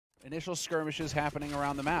Initial skirmishes happening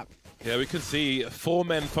around the map. Yeah, we can see 4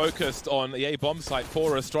 men focused on the A bomb site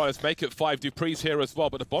for Astralis. Make it 5. Dupree's here as well,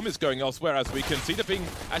 but the bomb is going elsewhere, as we can see. They're being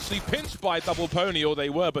actually pinched by Double Pony, or they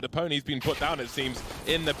were, but the Pony's been put down, it seems,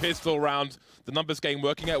 in the pistol round. The numbers game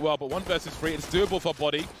working out well, but 1 versus 3, it's doable for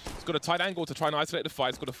Body. It's got a tight angle to try and isolate the fight.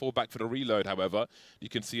 It's got to fall back for the reload, however. You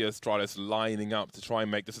can see Astralis lining up to try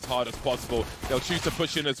and make this as hard as possible. They'll choose to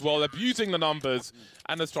push in as well, abusing the numbers,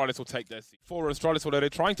 and Astralis will take their seat. For Astralis, although they're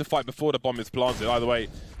trying to fight before the bomb is planted, either way,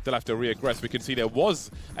 they'll have to re-aggress. We can see there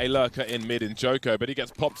was a lurker in mid in Joko, but he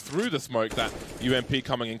gets popped through the smoke. That UMP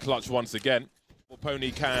coming in clutch once again.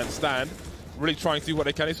 Pony can stand, really trying to do what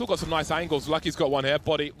they can. He's still got some nice angles. Lucky's got one here.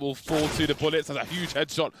 Body will fall to the bullets. That's a huge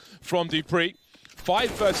headshot from Dupree.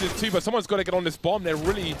 5 versus 2, but someone's got to get on this bomb. They're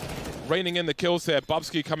really raining in the kills here.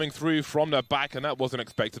 Bubsky coming through from the back, and that wasn't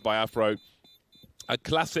expected by Afro. A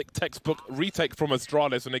classic textbook retake from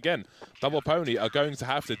Astralis, and again, Double Pony are going to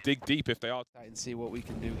have to dig deep if they are. And see what we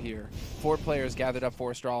can do here. 4 players gathered up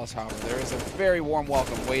for Astralis, however. There is a very warm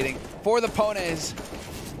welcome waiting for the Ponies.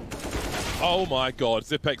 Oh my god,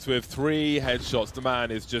 Zipex with 3 headshots. The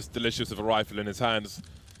man is just delicious with a rifle in his hands.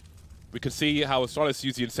 We can see how Astralis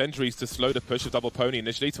use the incendiaries to slow the push of Double Pony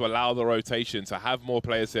initially, to allow the rotation, to have more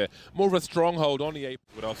players here. More of a stronghold on the A.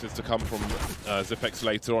 What else is to come from Zipex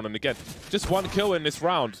later on? And again, just 1 kill in this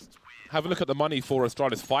round. Have a look at the money for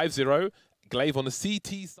Astralis. 5-0. Glaive on the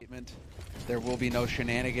CT statement. There will be no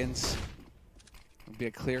shenanigans. It'll be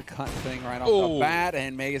a clear-cut thing right off the bat,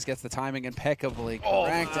 and Megas gets the timing impeccably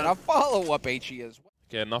correct, and a follow-up HE as well.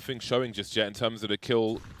 Yeah, nothing showing just yet in terms of the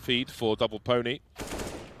kill feed for Double Pony.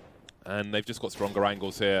 And they've just got stronger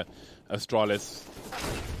angles here, Astralis.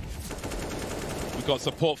 We've got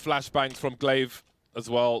support flashbangs from Glaive as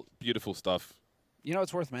well. Beautiful stuff. You know,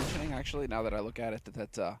 it's worth mentioning, actually, now that I look at it,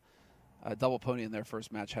 that Double Pony in their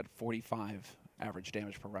first match had 45 average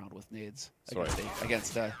damage per round with nades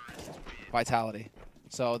against Vitality.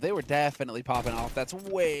 So they were definitely popping off. That's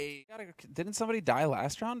way... Didn't somebody die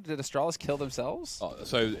last round? Did Astralis kill themselves? Oh,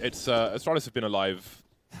 so it's Astralis have been alive.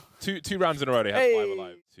 Two rounds in a row, they have 5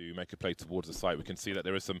 alive to make a play towards the site. We can see that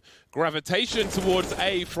there is some gravitation towards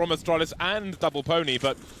A from Astralis and Double Pony,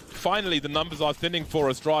 but finally the numbers are thinning for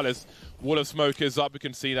Astralis. Wall of smoke is up. We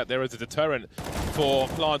can see that there is a deterrent for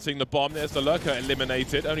planting the bomb. There's the lurker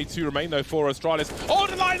eliminated. Only 2 remain though for Astralis. Oh,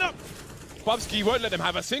 the lineup! Bubsky won't let them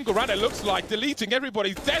have a single round, it looks like, deleting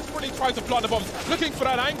everybody, desperately trying to plant the bombs, looking for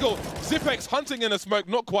that angle. Zipex hunting in the smoke,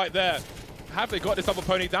 not quite there. Have they got this Double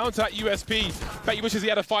Pony down to that USP? Bet he wishes he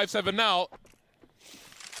had a 5-7 now.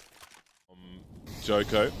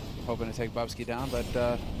 Joko. Hoping to take Bubsky down, but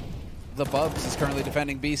the Bubs is currently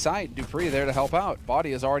defending B side. Dupree there to help out.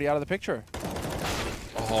 Body is already out of the picture.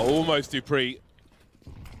 Oh, almost Dupree.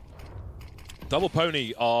 Double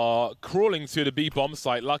Pony are crawling to the B bomb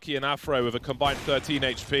site. Lucky and Afro with a combined 13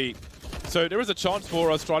 HP. So there is a chance for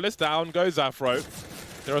Astralis. Down goes Afro.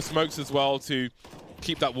 There are smokes as well to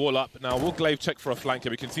keep that wall up. Now, will Glaive check for a flank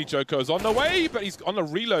here? We can see Joko is on the way, but he's on the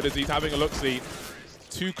reload as he's having a look-see.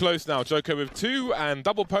 Too close now. Joko with 2 and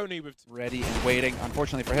Double Pony with... Ready and waiting.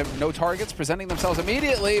 Unfortunately for him, no targets presenting themselves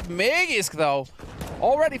immediately. Megisk, though,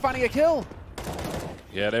 already finding a kill.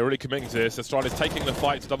 Yeah, they're really committing to this. Astralis taking the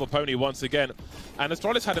fight to Double Pony once again. And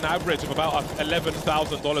Astralis had an average of about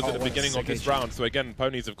 $11,000 at the beginning of this round. So again,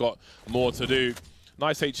 Ponies have got more to do.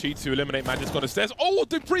 Nice HE to eliminate Magic's got a stairs. Oh,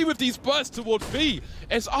 Dupree with these bursts towards B.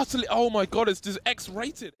 It's utterly, oh my god, it's just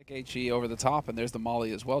X-rated. HE over the top, and there's the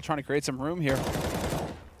molly as well, trying to create some room here.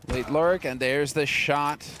 Late lurk, and there's the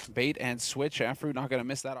shot. Bait and switch. Afro not going to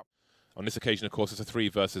miss that up. On this occasion, of course, it's a 3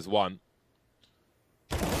 versus 1.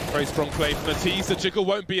 Very strong play from the tease. The jiggle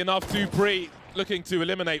won't be enough. Dupree looking to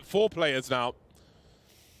eliminate 4 players now.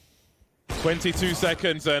 22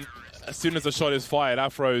 seconds, and as soon as the shot is fired,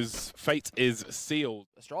 Afro's fate is sealed.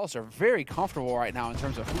 Astralis are very comfortable right now in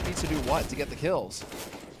terms of who needs to do what to get the kills.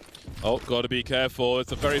 Oh, got to be careful.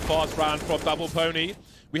 It's a very fast round from Double Pony.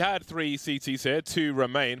 We had 3 CTs here, 2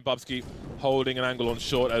 remain. Bubsky holding an angle on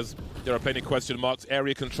short as there are plenty of question marks.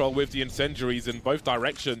 Area control with the incendiaries in both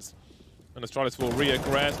directions. And Astralis will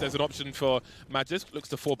re-aggress. There's an option for Magisk. Looks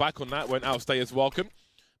to fall back on that. Won't outstay his welcome.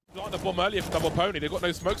 Plant the bomb earlier for Double Pony. They've got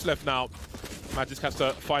no smokes left now. Magisk has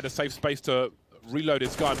to find a safe space to reload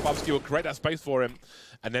his gun. Bubsky will create that space for him.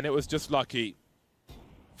 And then it was just Lucky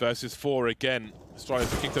versus 4 again. Astralis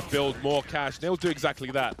looking to build more cash. They'll do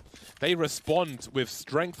exactly that. They respond with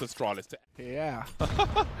strength, Astralis. Yeah.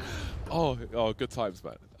 oh, good times,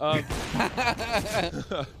 man.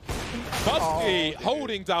 Bubsky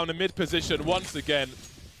holding down the mid position once again.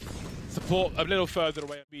 Support a little further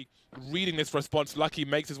away. Be reading this response. Lucky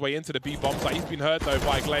makes his way into the B bomb site. He's been hurt though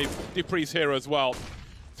by Glaive. Dupree's here as well.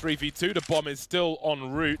 3v2. The bomb is still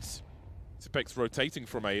en route. Zipex rotating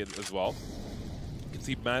from A as well. You can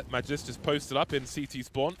see Magis just posted up in CT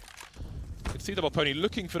spawn. You can see Double Pony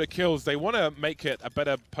looking for the kills. They want to make it a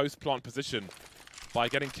better post-plant position by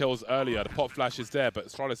getting kills earlier. The pop flash is there, but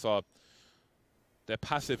Astralis they're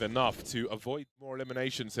passive enough to avoid more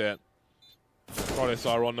eliminations here. Astralis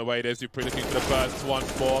are on the way. There's Dupree looking for the burst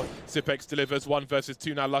once more. Zipex delivers 1 versus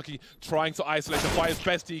 2 now. Lucky trying to isolate the fight as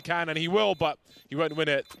best he can, and he will, but he won't win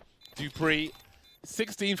it. Dupree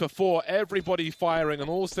 16 for 4. Everybody firing on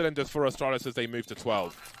all cylinders for Astralis as they move to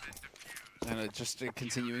 12. And just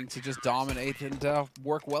continuing to just dominate and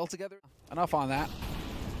work well together. Enough on that.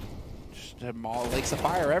 Just lakes of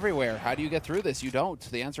fire everywhere. How do you get through this? You don't.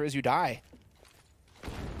 The answer is you die.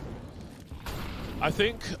 I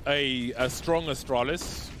think a strong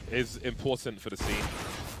Astralis is important for the scene.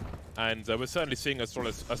 And we're certainly seeing a strong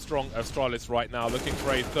Astralis right now, looking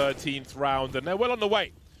for a 13th round, and they're well on the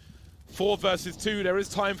way. 4 versus 2, there is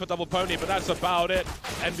time for Double Pony, but that's about it.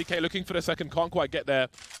 NBK looking for the second, can't quite get there.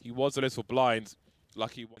 He was a little blind.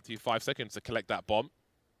 Lucky 25 seconds to collect that bomb.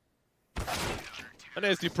 And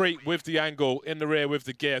there's Dupree with the angle, in the rear with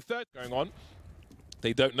the gear. Third going on.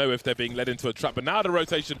 They don't know if they're being led into a trap, but now the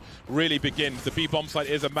rotation really begins. The B bomb site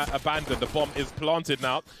is abandoned. The bomb is planted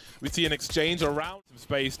now. We see an exchange around some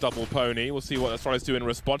space. Double Pony. We'll see what Astralis do in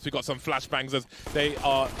response. We've got some flashbangs as they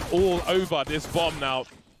are all over this bomb now.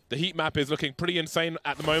 The heat map is looking pretty insane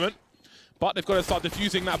at the moment, but they've got to start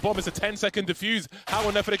defusing that bomb. It's a 10-second defuse. How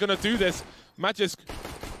on earth are they going to do this? Magis,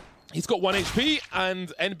 he's got 1 HP,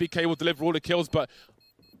 and NBK will deliver all the kills, but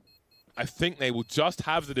I think they will just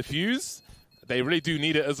have the defuse. They really do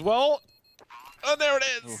need it as well. And there it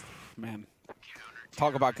is. Oof, man,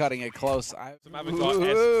 talk about cutting it close. Some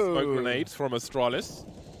Avatar-esque smoke grenades from Astralis,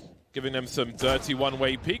 giving them some dirty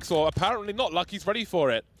one-way peeks, or apparently not. Lucky's ready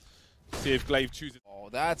for it. See if Glaive chooses. Oh,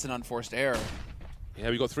 that's an unforced error. Yeah,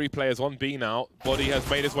 we've got 3 players on B now. Body has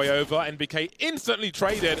made his way over. NBK instantly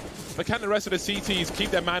traded. But can the rest of the CTs keep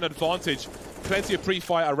their man advantage? Plenty of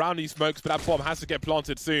pre-fire around these smokes, but that bomb has to get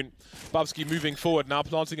planted soon. Bubsky moving forward now,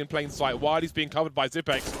 planting in plain sight while he's being covered by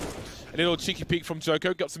Zipex. A little cheeky peek from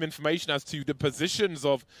Joko, got some information as to the positions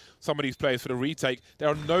of some of these players for the retake. There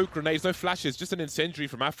are no grenades, no flashes, just an incendiary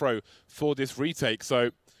from Afro for this retake.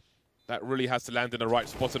 So that really has to land in the right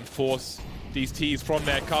spot and force these Ts from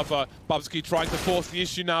their cover. Bubsky trying to force the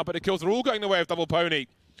issue now, but the kills are all going the way of Double Pony.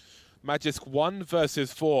 Magisk 1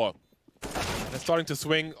 versus 4. They're starting to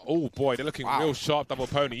swing. Oh boy, they're looking real sharp, Double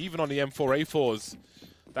Pony, even on the M4A4s.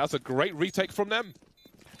 That's a great retake from them.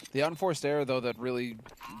 The unforced error, though, that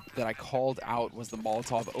I called out was the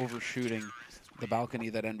Molotov overshooting the balcony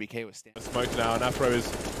that NBK was standing. Smoke now, and Afro is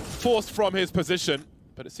forced from his position,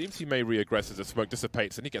 but it seems he may re-aggress as the smoke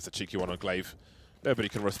dissipates, and he gets a cheeky one on Glaive. Nobody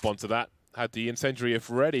can respond to that. Had the incendiary if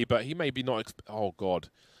ready, but he may be not. Oh god,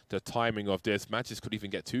 the timing of this. Matches could even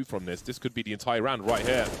get 2 from this. This could be the entire round right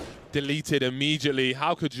here. Deleted immediately.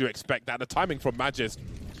 How could you expect that? The timing from Magis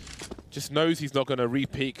just knows he's not going to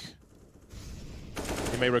re-peak.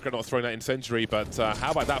 He may regret not throwing that incendiary, but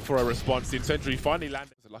how about that for a response? The incendiary finally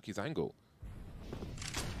landed. It's a Lucky's angle.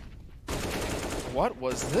 What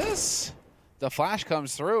was this? The flash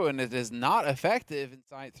comes through, and it is not effective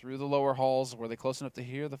inside through the lower halls. Were they close enough to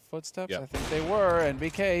hear the footsteps? Yep. I think they were, and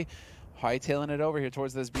BK hightailing it over here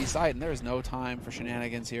towards this B site, and there is no time for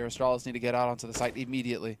shenanigans here. Astralis need to get out onto the site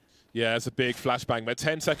immediately. Yeah, it's a big flashbang, but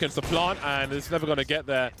 10 seconds to plant, and it's never going to get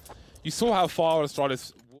there. You saw how far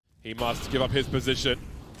Astralis... He must give up his position.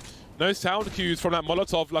 No sound cues from that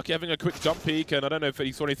Molotov. Lucky having a quick jump peek, and I don't know if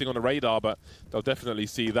he saw anything on the radar, but they'll definitely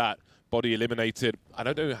see that. Body eliminated. I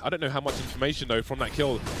don't know how much information though from that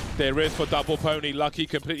kill there is for Double Pony. Lucky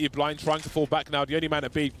completely blind, trying to fall back now. The only man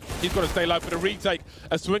at B. He's got to stay alive for the retake.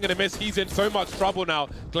 A swing and a miss. He's in so much trouble now.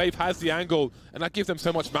 Glaive has the angle, and that gives them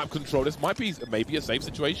so much map control. This might be maybe a safe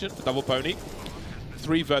situation for Double Pony.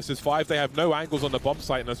 3 versus 5. They have no angles on the bomb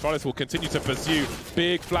site, and Astralis will continue to pursue.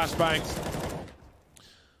 Big flashbangs.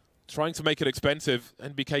 Trying to make it expensive.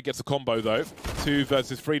 NBK gets a combo though. 2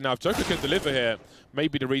 versus 3 now. If Joker can deliver here,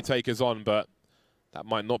 maybe the retake is on, but that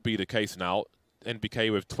might not be the case now.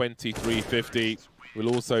 NBK with 2350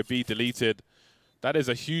 will also be deleted. That is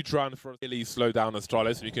a huge round for really slow down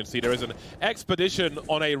Astralis. And you can see there is an expedition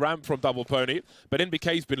on a ramp from Double Pony, but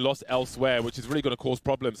NBK's been lost elsewhere, which is really going to cause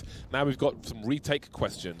problems. Now we've got some retake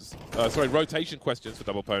questions. Rotation questions for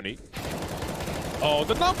Double Pony. Oh,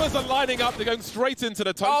 the numbers are lining up. They're going straight into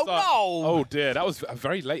the toaster. Oh, no! Oh, dear. That was a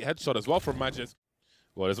very late headshot as well from Magisk.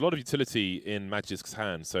 Well, there's a lot of utility in Magisk's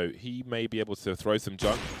hand, so he may be able to throw some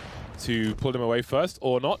junk to pull them away first,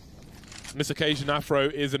 or not. On this occasion, Afro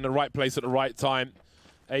is in the right place at the right time.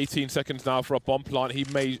 18 seconds now for a bomb plant. He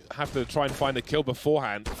may have to try and find a kill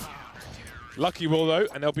beforehand. Lucky will though,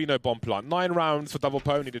 and there'll be no bomb plant. 9 rounds for Double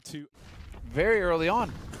Pony to 2. Very early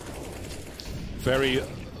on. Very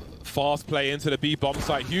fast play into the B bomb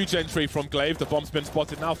site. Huge entry from Glaive. The bomb's been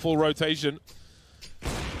spotted now. Full rotation.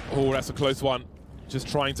 Oh, that's a close one. Just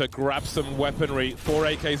trying to grab some weaponry. 4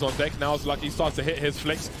 AKs on deck. Now Lucky starts to hit his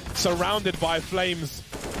flicks. Surrounded by flames.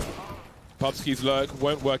 Pubsky's lurk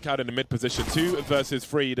won't work out in the mid position. 2 versus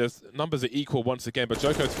 3. The numbers are equal once again, but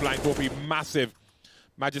Joko's flank will be massive.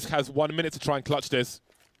 Magisk has 1 minute to try and clutch this.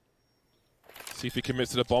 See if he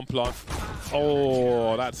commits to the bomb plant.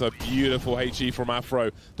 Oh, that's a beautiful HE from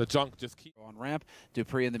Afro. The junk just keeps on ramp.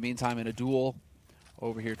 dupreeh in the meantime in a duel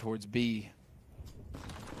over here towards B.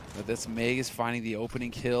 But this Meg is finding the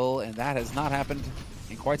opening kill, and that has not happened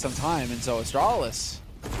in quite some time. And so Astralis.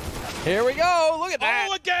 Here we go. Look at that.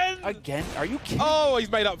 Oh, again. Again? Are you kidding? Oh,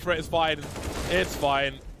 he's made up for it. It's fine. It's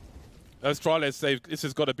fine. Astralis, this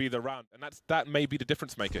has got to be the round. And that may be the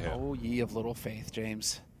difference maker here. Oh, ye of little faith,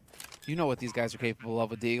 James. You know what these guys are capable of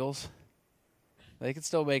with Deagles. They can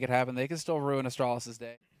still make it happen. They can still ruin Astralis'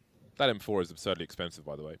 day. That M4 is absurdly expensive,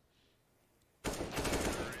 by the way.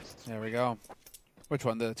 There we go. Which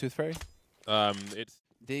one? The Tooth Fairy? It's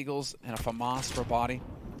Deagles and a FAMAS for body.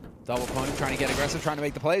 Double Pony trying to get aggressive, trying to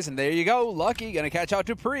make the plays, and there you go. Lucky going to catch out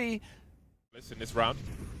dupreeh. In this round.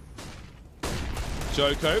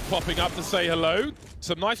 Joko popping up to say hello.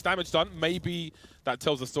 Some nice damage done. Maybe that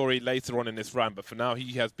tells a story later on in this round, but for now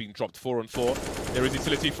he has been dropped 4 on 4. There is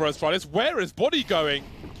utility for Astralis. Where is Body going?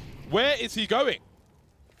 Where is he going?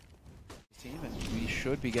 Team, and we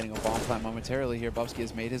should be getting a bomb plant momentarily here. Bubsky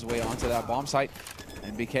has made his way onto that bomb site.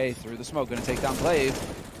 NBK through the smoke, going to take down Glaive.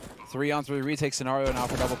 3-on-3 retake scenario now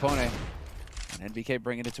for Double Pony. And NBK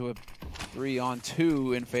bringing it to a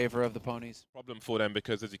 3-on-2 in favor of the Ponies. Problem for them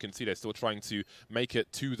because, as you can see, they're still trying to make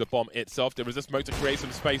it to the bomb itself. There is a smoke to create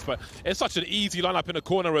some space, but it's such an easy lineup in the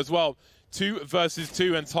corner as well. 2 versus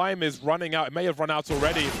 2, and time is running out. It may have run out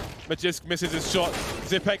already. Magisk misses his shot.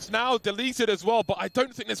 Zipex now deleted as well, but I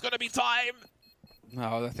don't think there's going to be time.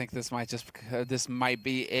 No, I think this might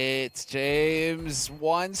be it, James.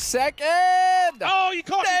 1 second. Oh, you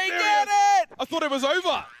can't they get it! I thought it was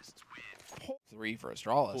over. 3 for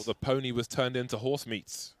Astralis. Thought the pony was turned into horse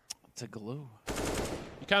meats. To glue.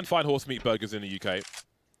 You can find horse meat burgers in the UK.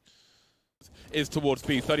 Is towards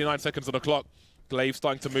B. 39 seconds on the clock. Glaive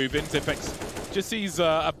starting to move in. Zipex just sees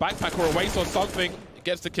a backpack or a waist or something.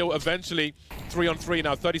 Gets the kill eventually. 3-on-3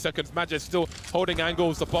 now. 30 seconds. Magisk still holding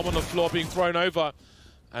angles. The bomb on the floor being thrown over.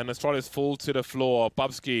 And Astralis fall to the floor.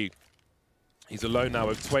 Bubsky, he's alone now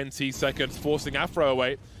with 20 seconds, forcing Afro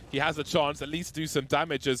away. He has a chance at least to do some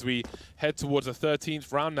damage as we head towards the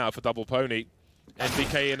 13th round now for Double Pony.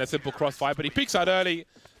 NBK in a simple crossfire, but he peeks out early,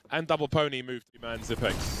 and Double Pony moved to man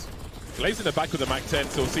Zipex. Glaives in the back with the Mac-10,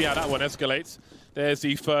 so we'll see how that one escalates. There's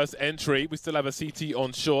the first entry. We still have a CT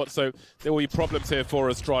on short, so there will be problems here for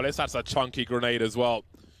Astralis. That's a chunky grenade as well.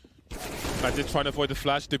 Magisk trying to avoid the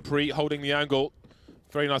flash. dupreeh holding the angle.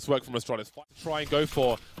 Very nice work from Astralis. Try and go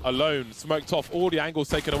for alone. Smoked off. All the angles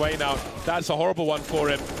taken away now. That's a horrible one for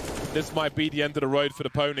him. This might be the end of the road for the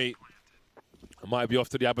pony. It might be off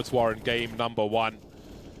to the abattoir in game number 1.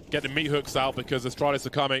 Get the meat hooks out because Astralis are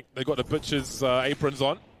coming. They've got the butcher's aprons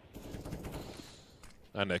on.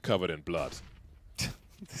 And they're covered in blood.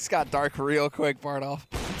 This got dark real quick, Bardolph.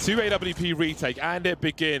 2 AWP retake, and it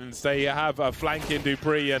begins. They have a flank in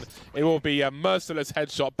dupreeh, and it will be a merciless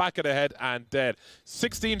headshot, back of the head, and dead.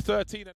 16-13.